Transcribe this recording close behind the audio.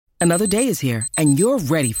Another day is here, and you're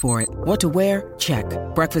ready for it. What to wear? Check.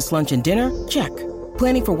 Breakfast, lunch, and dinner? Check.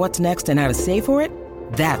 Planning for what's next and how to save for it?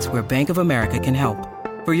 That's where Bank of America can help.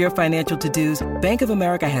 For your financial to-dos, Bank of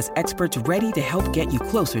America has experts ready to help get you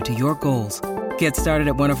closer to your goals. Get started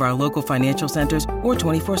at one of our local financial centers or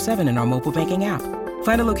 24/7 in our mobile banking app.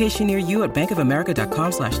 Find a location near you at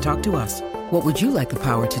bankofamerica.com/talktous. What would you like the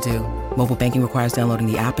power to do? Mobile banking requires downloading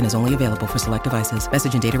the app and is only available for select devices.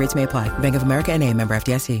 Message and data rates may apply. Bank of America N.A., member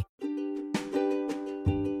FDIC.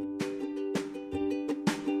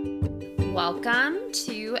 Welcome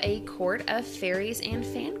to A Court of Fairies and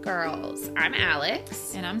Fangirls. I'm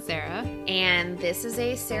Alex. And I'm Sarah. And this is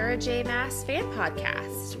a Sarah J. Maas fan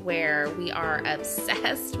podcast where we are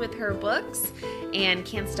obsessed with her books and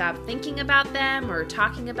can't stop thinking about them or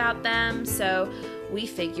talking about them. So we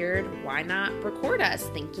figured, why not record us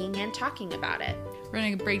thinking and talking about it? We're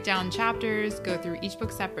going to break down chapters, go through each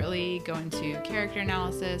book separately, go into character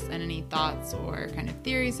analysis and any thoughts or kind of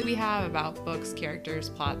theories that we have about books, characters,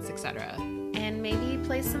 plots, etc. And maybe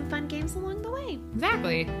play some fun games along the way.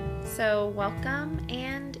 Exactly. So welcome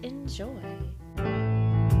and enjoy.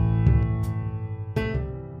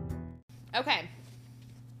 Okay.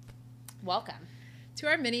 Welcome to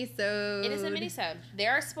our mini-sode. It is a mini-sode.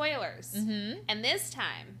 There are spoilers. And this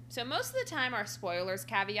time, so most of the time our spoilers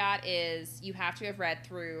caveat is you have to have read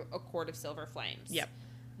through A Court of Silver Flames. Yep.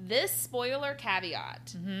 This spoiler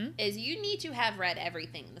caveat is you need to have read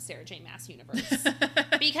everything in the Sarah J. Maas universe.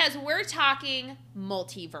 Because we're talking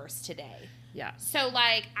multiverse today. Yeah. So,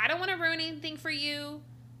 like, I don't want to ruin anything for you.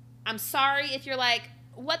 I'm sorry if you're like,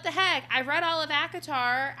 what the heck? I read all of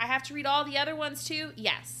ACOTAR. I have to read all the other ones too?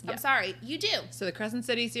 Yes. I'm sorry. You do. So the Crescent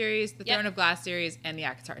City series, the Throne of Glass series, and the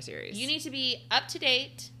ACOTAR series. You need to be up to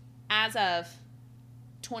date as of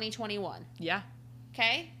 2021. Yeah.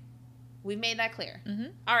 Okay? We've made that clear.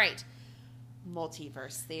 All right.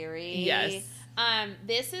 Multiverse theory. Yes.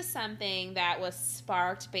 This is something that was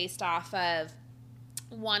sparked based off of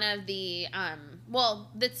one of the,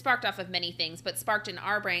 that sparked off of many things, but sparked in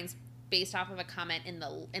our brains based off of a comment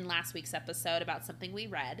in last week's episode about something we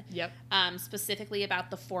read. Yep. Specifically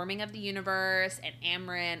about the forming of the universe and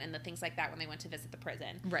Amryn and the things like that when they went to visit the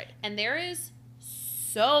prison. Right. And there is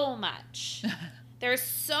so much. There's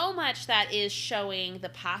so much that is showing the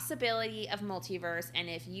possibility of multiverse. And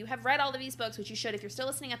if you have read all of these books, which you should if you're still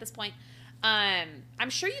listening at this point, I'm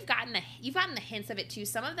sure you've gotten the hints of it too.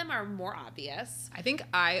 Some of them are more obvious. I think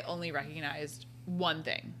I only recognized one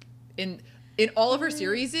thing. In all of her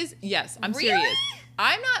series, yes, I'm really? serious.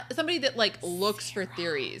 I'm not somebody that like looks for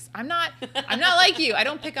theories. I'm not like you. I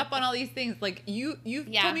don't pick up on all these things. Like you've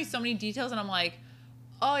told me so many details and I'm like,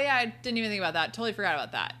 oh yeah, I didn't even think about that. Totally forgot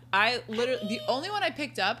about that. The only one I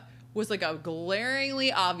picked up was like a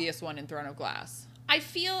glaringly obvious one in Throne of Glass. I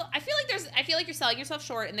feel like you're selling yourself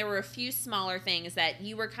short, and there were a few smaller things that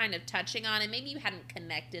you were kind of touching on, and maybe you hadn't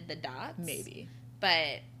connected the dots. Maybe, but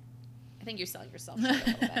I think you're selling yourself short a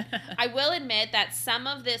little bit. I will admit that some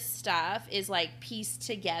of this stuff is like pieced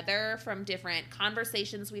together from different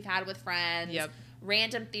conversations we've had with friends. Yep.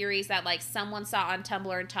 Random theories that like someone saw on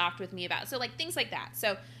Tumblr and talked with me about. So like things like that.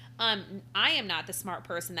 So I am not the smart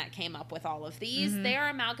person that came up with all of these. They are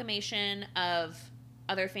amalgamation of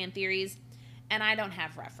other fan theories, and I don't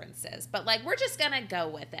have references. But like we're just gonna go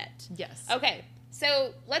with it. Yes. Okay.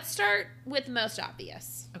 So let's start with most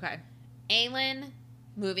obvious. Okay. Aelin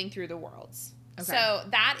moving through the worlds. Okay. So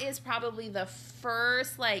that is probably the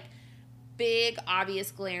first like big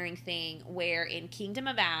obvious glaring thing where in Kingdom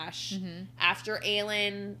of Ash, after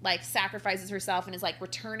Aelin like sacrifices herself and is like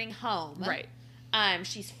returning home, right?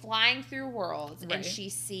 She's flying through worlds right. and she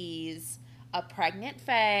sees a pregnant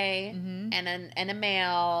fae and a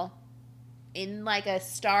male in like a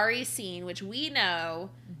starry scene, which we know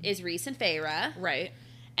is Rhys and Feyre, right?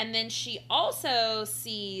 And then she also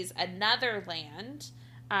sees another land.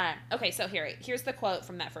 Okay, so here's the quote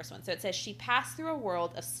from that first one. So it says, she passed through a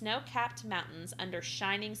world of snow-capped mountains under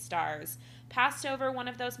shining stars, passed over one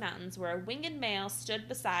of those mountains where a winged male stood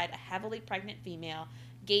beside a heavily pregnant female,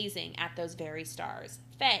 gazing at those very stars.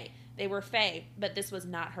 Fae. They were fae, but this was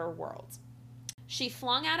not her world. She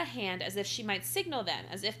flung out a hand as if she might signal them,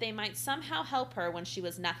 as if they might somehow help her when she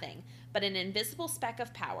was nothing, but an invisible speck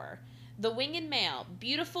of power. The winged male,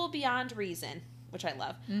 beautiful beyond reason, which I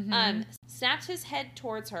love, snapped his head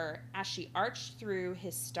towards her as she arched through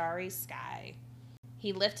his starry sky.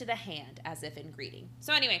 He lifted a hand as if in greeting.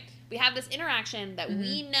 So anyway, we have this interaction that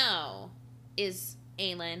we know is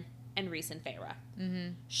Aelin and Rhys and Feyre.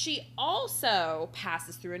 She also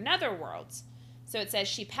passes through another world. So it says,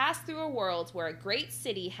 she passed through a world where a great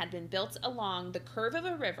city had been built along the curve of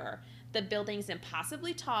a river, the buildings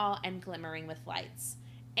impossibly tall and glimmering with lights.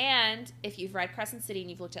 And if you've read Crescent City and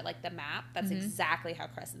you've looked at like the map, that's exactly how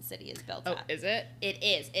Crescent City is built up. Is it? It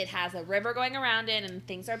is. It has a river going around it and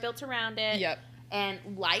things are built around it. Yep. And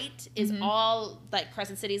light is all like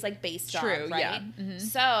Crescent City is like based on, right? Yeah.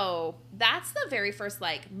 So that's the very first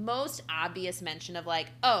like most obvious mention of like,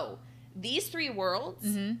 oh, these three worlds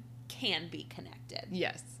can be connected.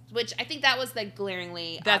 Yes. Which I think that was the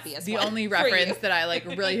glaringly That's obvious the one only for reference you. that I like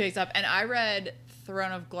really picked up. And I read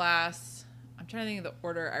Throne of Glass. I'm trying to think of the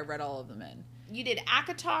order I read all of them in. You did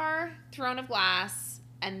ACOTAR, Throne of Glass,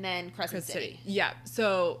 and then Crescent City. Yeah.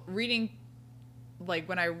 So reading, like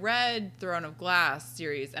when I read Throne of Glass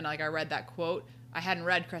series and like I read that quote, I hadn't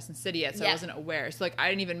read Crescent City yet, so I wasn't aware. So like I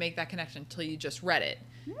didn't even make that connection until you just read it.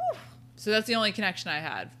 Woo. So that's the only connection I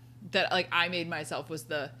had that like I made myself was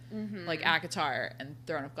the like ACOTAR and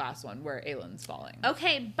Throne of Glass one where Aelin's falling.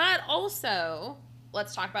 Okay, but also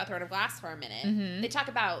let's talk about Throne of Glass for a minute. They talk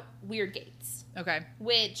about weird gates. Okay.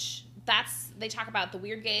 Which they talk about the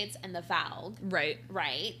weird gates and the Valg. Right.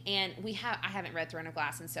 Right. And I haven't read Throne of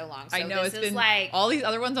Glass in so long. So I know this it's is been like all these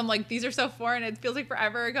other ones. I'm like, these are so foreign. It feels like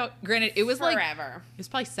forever ago. Granted, it was forever. It was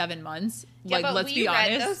probably 7 months. Yeah, like, but let's be honest.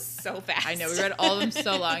 We read those so fast. I know we read all of them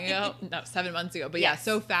so long ago. No, 7 months ago. But yeah,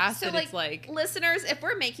 so fast so that like, it's like listeners, if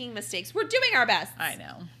we're making mistakes, we're doing our best. I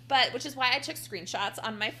know. But which is why I took screenshots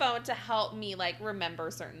on my phone to help me like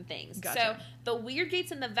remember certain things. Gotcha. So the weird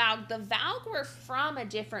gates and the Valg were from a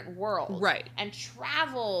different world, right? And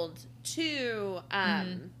traveled to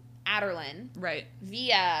Aderlin, right,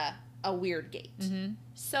 via a weird gate.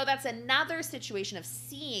 So that's another situation of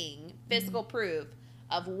seeing physical proof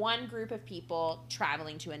of one group of people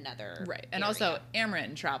traveling to another And area. also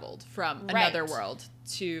Amren traveled from another world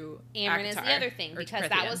to Amren ACOTAR, is the other thing, because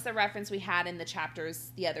that was the reference we had in the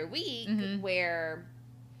chapters the other week where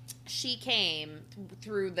she came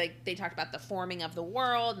through they talked about the forming of the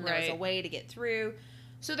world and there was a way to get through.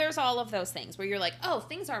 So there's all of those things where you're like, oh,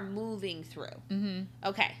 things are moving through.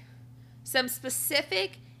 Okay. Some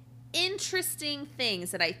specific interesting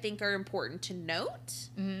things that I think are important to note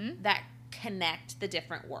that connect the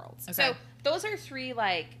different worlds. Okay. So those are 3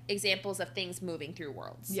 like examples of things moving through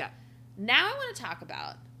worlds. Yeah. Now I want to talk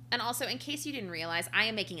about, and also in case you didn't realize, I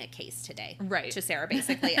am making a case today. Right. To Sarah,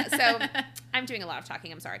 basically. So I'm doing a lot of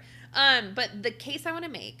talking. I'm sorry. But the case I want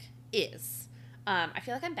to make is, I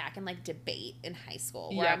feel like I'm back in like debate in high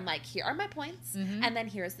school where I'm like, here are my points, and then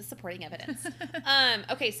here's the supporting evidence.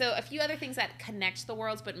 Okay, so a few other things that connect the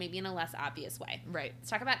worlds, but maybe in a less obvious way. Right. Let's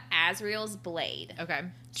talk about Azriel's blade. Okay.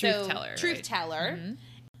 Truth teller. Truth teller.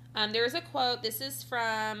 There's a quote. This is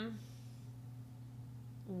from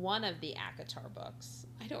one of the ACOTAR books.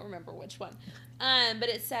 I don't remember which one. But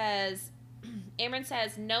it says, Amren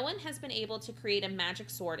says, no one has been able to create a magic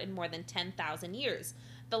sword in more than 10,000 years.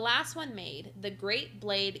 The last one made, the great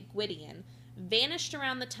blade Gwydion, vanished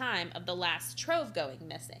around the time of the last trove going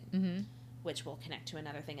missing, which we'll connect to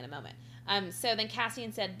another thing in a moment. So then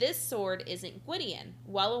Cassian said, this sword isn't Gwydion,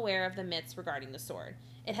 well aware of the myths regarding the sword.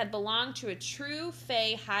 It had belonged to a true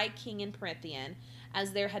Fey High King in Prythian,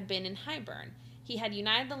 as there had been in Hybern. He had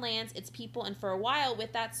united the lands, its people, and for a while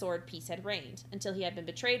with that sword peace had reigned, until he had been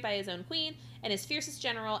betrayed by his own queen and his fiercest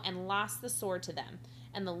general and lost the sword to them.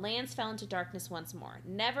 And the lands fell into darkness once more,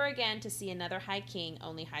 never again to see another high king,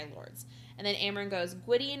 only high lords. And then Amren goes,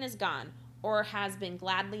 Gwydion is gone, or has been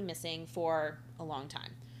gladly missing for a long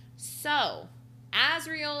time. So,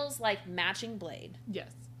 Azriel's, like, matching blade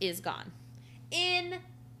is gone. In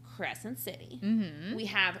Crescent City, we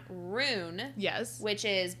have Rune, which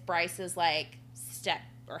is Bryce's, like, step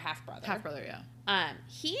or half-brother. Half-brother, yeah.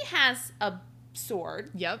 He has a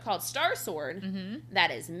sword called Star Sword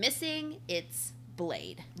that is missing its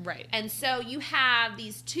blade. Right. And so you have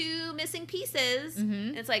these 2 missing pieces,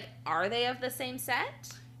 and it's like, are they of the same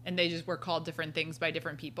set? And they just were called different things by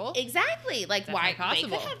different people? Exactly. Like, that's why possible.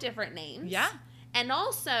 they could have different names. Yeah. And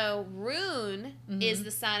also, Rune is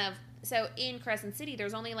the son of, so in Crescent City,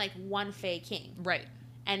 there's only like one Fey king. Right.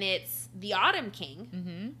 And it's the Autumn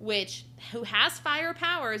King, who has fire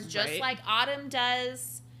powers, just like Autumn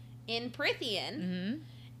does in Prythian.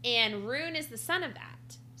 And Rune is the son of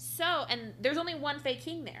that. So, and there's only one Fey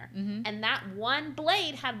king there. And that one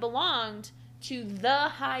blade had belonged to the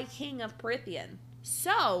High King of Prythian.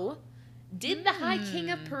 So, did the High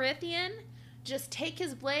King of Prythian just take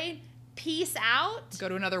his blade, peace out, go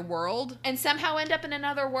to another world, and somehow end up in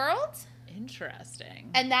another world?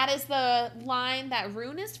 Interesting. And that is the line that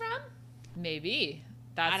Rune is from? Maybe.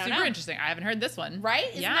 That's super interesting. I haven't heard this one. Right?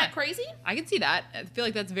 Isn't that crazy? I can see that. I feel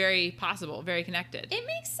like that's very possible, very connected. It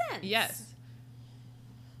makes sense. Yes.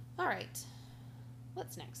 All right.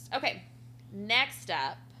 What's next? Okay. Next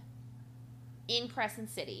up, in Crescent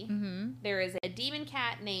City, there is a demon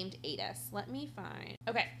cat named Adis. Let me find.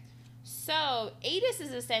 Okay. So, Adis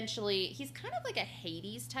is essentially, he's kind of like a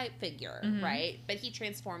Hades type figure, right? But he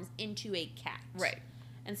transforms into a cat. Right.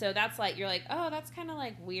 And so that's like, you're like, oh, that's kind of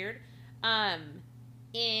like weird.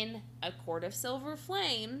 In A Court of Silver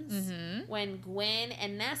Flames, when Gwen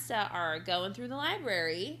and Nesta are going through the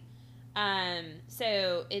library,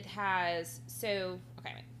 so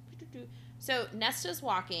Nesta's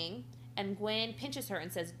walking, and Gwen pinches her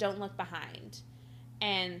and says, don't look behind.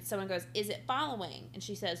 And someone goes, is it following? And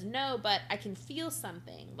she says, no, but I can feel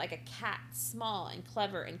something, like a cat, small and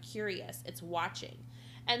clever and curious. It's watching.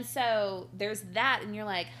 And so there's that, and you're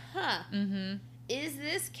like, huh, is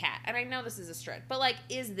this cat, and I know this is a stretch, but like,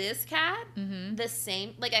 is this cat the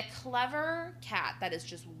same, like a clever cat that is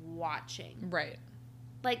just watching? Right.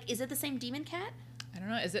 Like, is it the same demon cat? I don't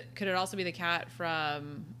know. Could it also be the cat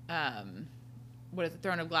from, what is it,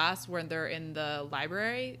 Throne of Glass, when they're in the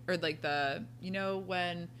library? Or like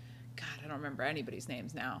when, God, I don't remember anybody's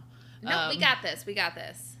names now. No, we got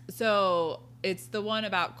this. So it's the one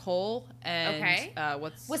about Cole and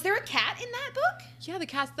was there a cat in that book? Yeah, the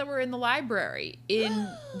cats that were in the library in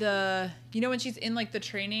when she's in like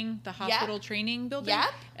the hospital training building. Yep.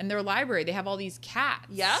 And their library, they have all these cats.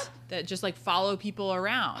 Yep. That just like follow people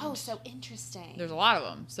around. Oh, so interesting. There's a lot of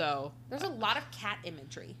them. So there's a lot of cat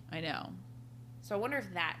imagery. I know. So I wonder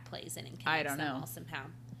if that plays in and connects them all somehow.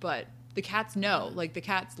 But the cats know. Like, the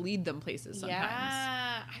cats lead them places sometimes.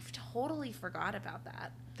 Yeah, I've totally forgot about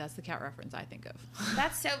that. That's the cat reference I think of.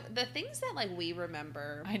 That's so... The things that, like, we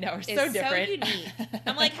remember... I know, are so different. So unique.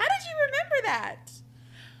 I'm like, how did you remember that?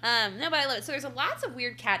 No, but I love it. So there's lots of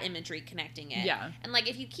weird cat imagery connecting it. Yeah. And, like,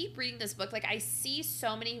 if you keep reading this book, like, I see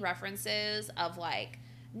so many references of, like,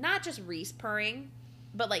 not just Reese purring,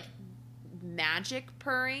 but, like, magic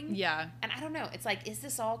purring. Yeah. And I don't know. It's like, is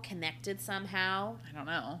this all connected somehow? I don't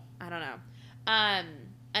know.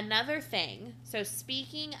 Another thing. So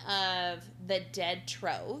speaking of the dead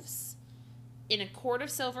troves, in A Court of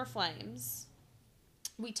Silver Flames,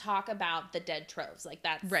 we talk about the dead troves. Like,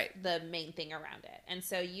 that's the main thing around it. And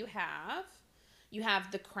so you have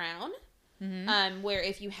the crown, where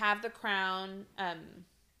if you have the crown,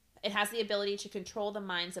 it has the ability to control the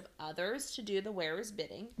minds of others to do the wearer's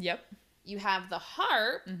bidding. Yep. You have the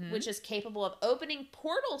harp, which is capable of opening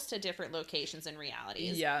portals to different locations and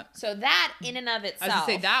realities. Yeah. So that, in and of itself... I was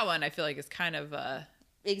going to say, that one I feel like is kind of a...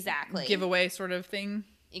 Exactly. Giveaway sort of thing.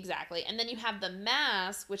 Exactly. And then you have the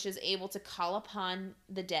Maas, which is able to call upon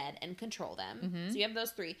the dead and control them. So you have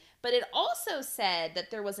those three. But it also said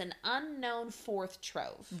that there was an unknown fourth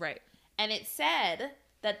trove. Right. And it said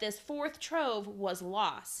that this fourth trove was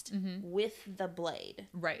lost with the blade.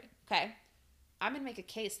 Right. Okay. I'm going to make a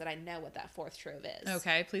case that I know what that fourth trove is.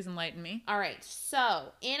 Okay, please enlighten me. All right, so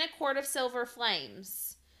in A Court of Silver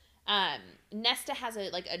Flames, Nesta has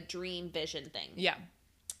a dream vision thing. Yeah.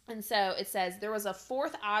 And so it says, there was a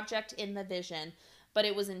fourth object in the vision, but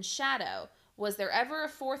it was in shadow. Was there ever a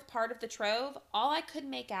fourth part of the trove? All I could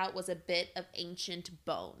make out was a bit of ancient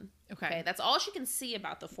bone. Okay. That's all she can see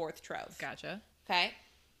about the fourth trove. Gotcha. Okay.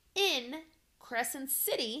 In Crescent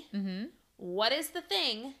City, what is the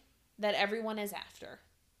thing that everyone is after?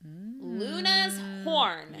 Luna's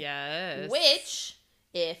horn. Yes. Which,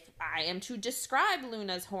 if I am to describe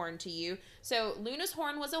Luna's horn to you, so Luna's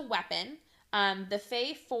horn was a weapon. The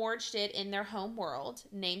Fae forged it in their home world,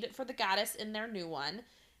 named it for the goddess in their new one.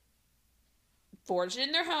 Forged it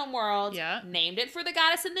in their home world. Yeah. Named it for the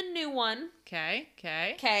goddess in the new one. Okay.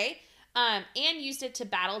 And used it to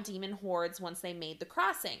battle demon hordes once they made the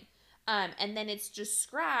crossing. And then it's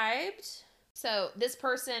described... So this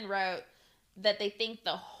person wrote that they think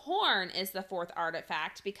the horn is the fourth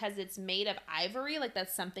artifact because it's made of ivory. Like,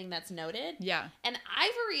 that's something that's noted. Yeah. And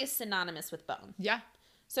ivory is synonymous with bone. Yeah.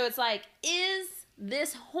 So it's like, is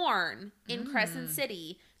this horn in Crescent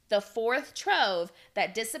City the fourth trove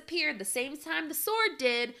that disappeared the same time the sword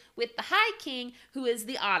did with the High King, who is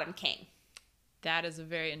the Autumn King? That is a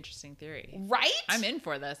very interesting theory. Right? I'm in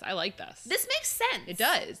for this. I like this. This makes sense. It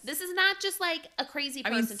does. This is not just like a crazy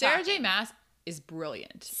person talking. Sarah J. Maas is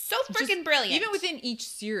brilliant. So freaking brilliant. Even within each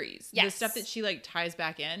series. Yes. The stuff that she like ties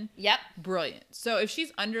back in. Yep. Brilliant. So if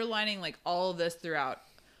she's underlining like all of this throughout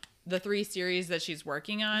the 3 series that she's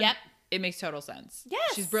working on, it makes total sense.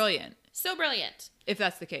 Yes. She's brilliant. So brilliant. If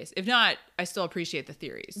that's the case. If not, I still appreciate the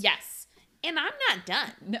theories. Yes. And I'm not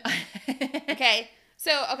done. No. Okay.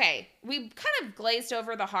 So, we kind of glazed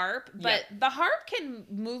over the harp, but the harp can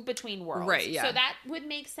move between worlds. Right, yeah. So that would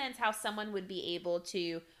make sense how someone would be able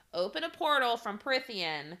to open a portal from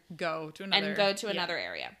Prythian, go to another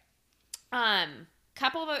area.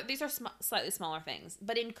 Couple of these are slightly smaller things,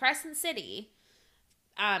 but in Crescent City,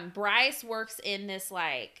 Bryce works in this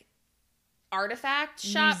like artifact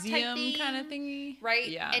shop museum type thing, kind of thingy, right?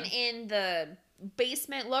 Yeah. And in the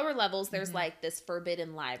basement, lower levels, there's like this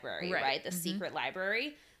forbidden library, right? The secret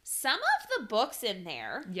library. Some of the books in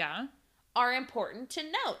there, are important to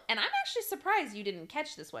note, and I'm actually surprised you didn't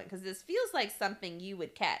catch this one because this feels like something you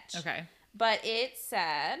would catch. Okay, but it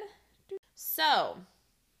said, so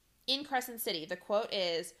in Crescent City, the quote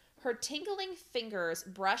is, "Her tingling fingers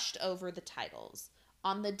brushed over the titles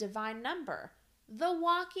on the divine number, The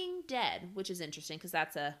Walking Dead," which is interesting because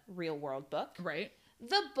that's a real world book. Right.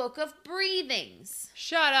 "The Book of Breathings."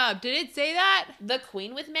 Shut up. Did it say that? "The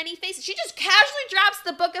Queen with Many Faces." She just casually drops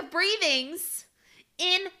the Book of Breathings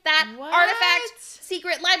in that artifact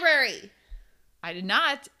secret library. I did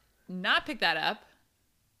not pick that up.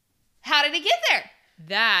 How did it get there?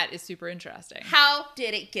 That is super interesting. How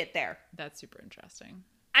did it get there? That's super interesting.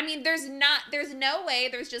 I mean, there's no way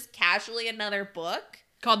there's just casually another book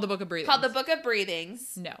called The Book of Breathings. Called The Book of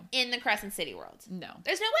Breathings. No. In the Crescent City world. No.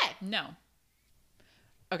 There's no way. No.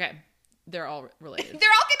 Okay. They're all related. They're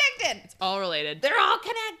all connected. It's all related. They're all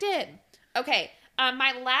connected. Okay.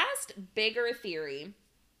 My last bigger theory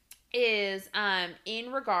is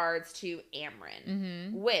in regards to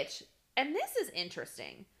Amryn, which, and this is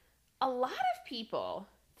interesting, a lot of people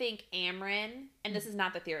think Amryn, and this is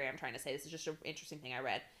not the theory I'm trying to say, this is just an interesting thing I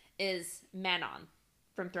read, is Manon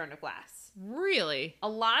from Throne of Glass. Really? A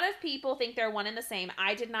lot of people think they're one and the same.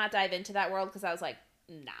 I did not dive into that world because I was like,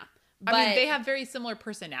 nah. I mean, they have very similar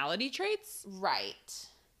personality traits. Right.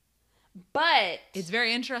 But it's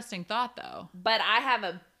very interesting thought, though. But I have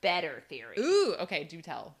a better theory. Ooh, okay, do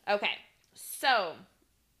tell. Okay, so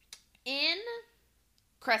in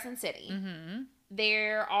Crescent City,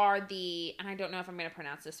 there are the, and I don't know if I'm going to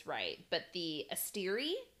pronounce this right, but the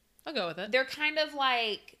Asteri. I'll go with it. They're kind of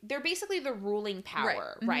like, they're basically the ruling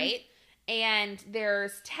power, right? And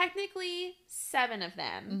there's technically 7 of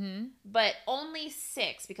them, but only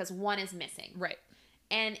 6 because 1 is missing. Right.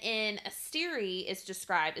 And in Asteri, it's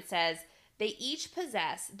described, it says, they each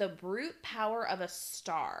possess the brute power of a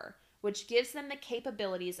star, which gives them the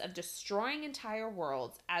capabilities of destroying entire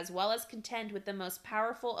worlds, as well as contend with the most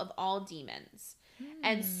powerful of all demons.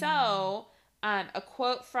 And so, a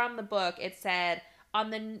quote from the book, it said, on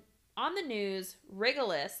the news,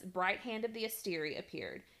 Regulus, bright hand of the Asteri,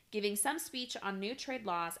 appeared, giving some speech on new trade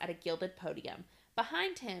laws at a gilded podium.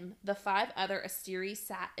 Behind him, the 5 other Asteri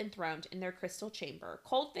sat enthroned in their crystal chamber,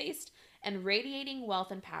 cold-faced and radiating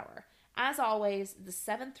wealth and power. As always, the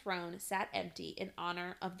 7th throne sat empty in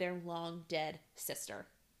honor of their long-dead sister.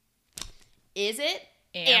 Is it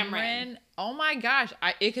Amryn? Oh my gosh,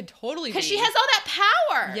 it could totally be. Because she has all that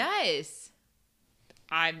power. Yes.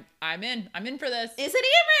 I'm in. I'm in for this. Is it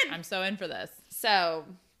Amryn? I'm so in for this. So,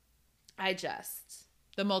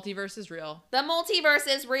 the multiverse is real. The multiverse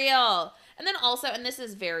is real. And then also, and this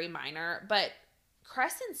is very minor, but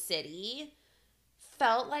Crescent City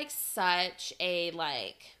felt like such a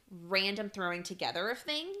random throwing together of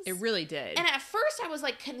things. It really did. And at first I was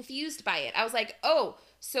confused by it. I was like, oh,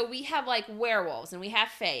 so we have werewolves and we have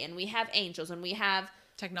fae and we have angels and we have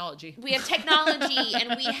technology. We have technology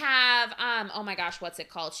and we have, oh my gosh, what's it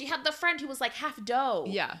called? She had the friend who was half doe.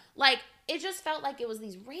 Yeah. It just felt like it was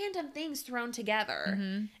these random things thrown together.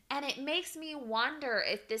 And it makes me wonder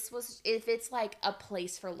if it's a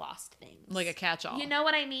place for lost things. Like a catch-all. You know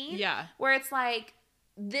what I mean? Yeah. Where it's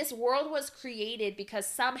this world was created because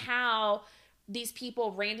somehow these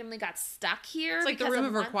people randomly got stuck here. It's like the room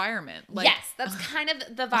of requirement. Yes, that's kind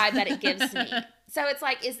of the vibe that it gives me. So it's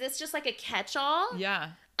is this just a catch-all?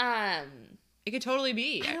 Yeah. It could totally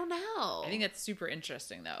be. I don't know. I think that's super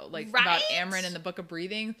interesting, though. About Amryn and the Book of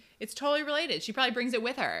Breathing. It's totally related. She probably brings it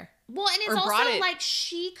with her. Well, and it's also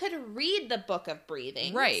she could read the Book of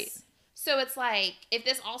Breathing. Right. So it's if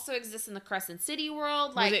this also exists in the Crescent City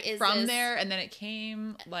world, was it from there and then it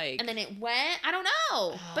came, and then it went? I don't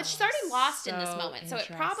know. But she's already lost in this moment. So it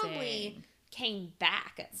probably came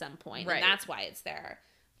back at some point. Right. And that's why it's there.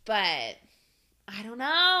 But I don't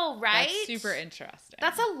know, right? That's super interesting.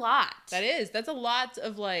 That's a lot. That is. That's a lot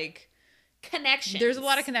of connections. There's a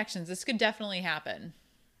lot of connections. This could definitely happen.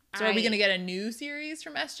 So are we going to get a new series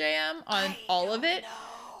from SJM on all of it? No.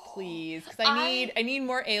 Please, because I need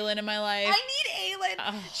more Aelin in my life. I need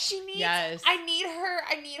Aelin. She needs. Yes. I need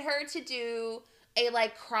her to do a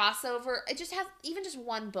crossover. It just has even just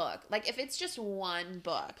one book. If it's just one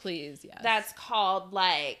book, please, yes. That's called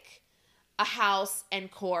a house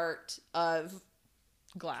and court of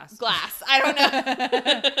glass. I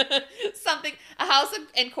don't know. Something. A house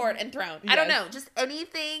and court and throne. Yes. I don't know. Just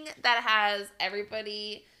anything that has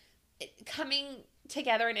everybody coming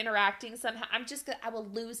together and interacting somehow, I will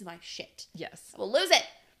lose my shit. Yes. I will lose it.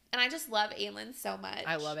 And I just love Aelin so much.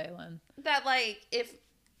 I love Aelin. That, like, if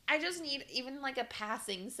I just need even, like, a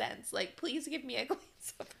passing sense, like, please give me a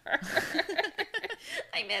glimpse of her.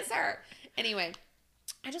 I miss her. Anyway,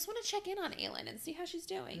 I just want to check in on Aelin and see how she's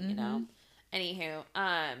doing, you know? Anywho,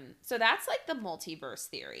 so that's, like, the multiverse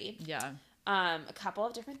theory. Yeah. A couple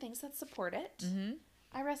of different things that support it.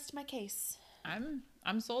 I rest my case.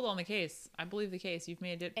 I'm sold on the case. I believe the case. You've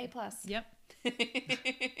made it A+. Yep.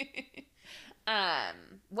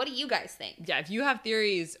 What do you guys think? Yeah, if you have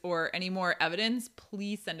theories or any more evidence,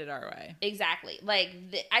 please send it our way. Exactly. Like,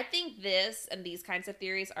 I think this and these kinds of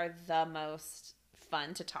theories are the most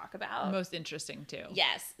fun to talk about. Most interesting too.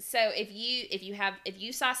 Yes. So if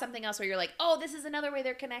you saw something else where you're like, oh, this is another way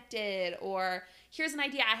they're connected, or here's an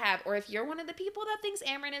idea I have, or if you're one of the people that thinks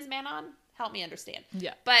Amren is Manon, help me understand.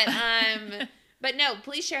 Yeah. But no,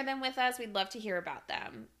 please share them with us. We'd love to hear about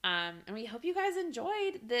them. And we hope you guys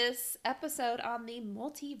enjoyed this episode on the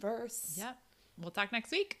multiverse. Yep. We'll talk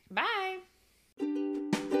next week. Bye.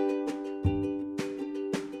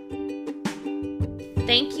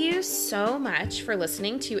 Thank you so much for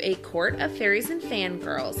listening to A Court of Fairies and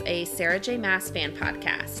Fangirls, a Sarah J. Maas fan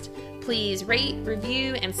podcast. Please rate,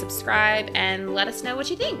 review, and subscribe, and let us know what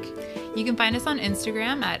you think. You can find us on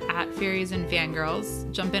Instagram at Fairies and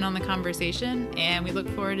Fangirls. Jump in on the conversation, and we look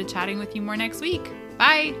forward to chatting with you more next week.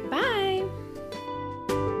 Bye. Bye.